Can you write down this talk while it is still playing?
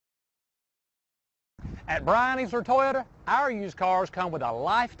At Bryan Easler Toyota, our used cars come with a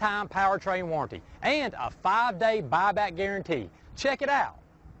lifetime powertrain warranty and a 5-day buyback guarantee. Check it out.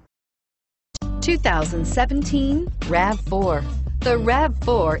 2017 RAV4. The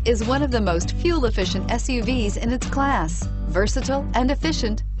RAV4 is one of the most fuel-efficient SUVs in its class. Versatile and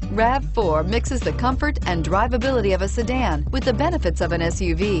efficient, RAV4 mixes the comfort and drivability of a sedan with the benefits of an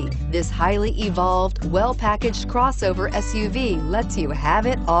SUV. This highly evolved, well-packaged crossover SUV lets you have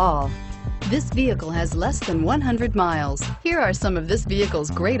it all. This vehicle has less than 100 miles. Here are some of this vehicle's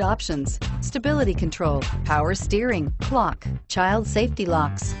great options: stability control, power steering, clock, child safety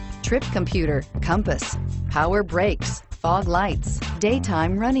locks, trip computer, compass, power brakes, fog lights,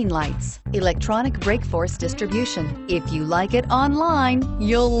 daytime running lights, electronic brake force distribution. If you like it online,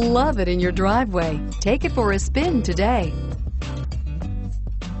 you'll love it in your driveway. Take it for a spin today.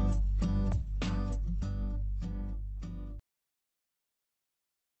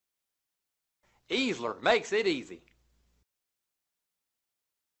 Easler makes it easy.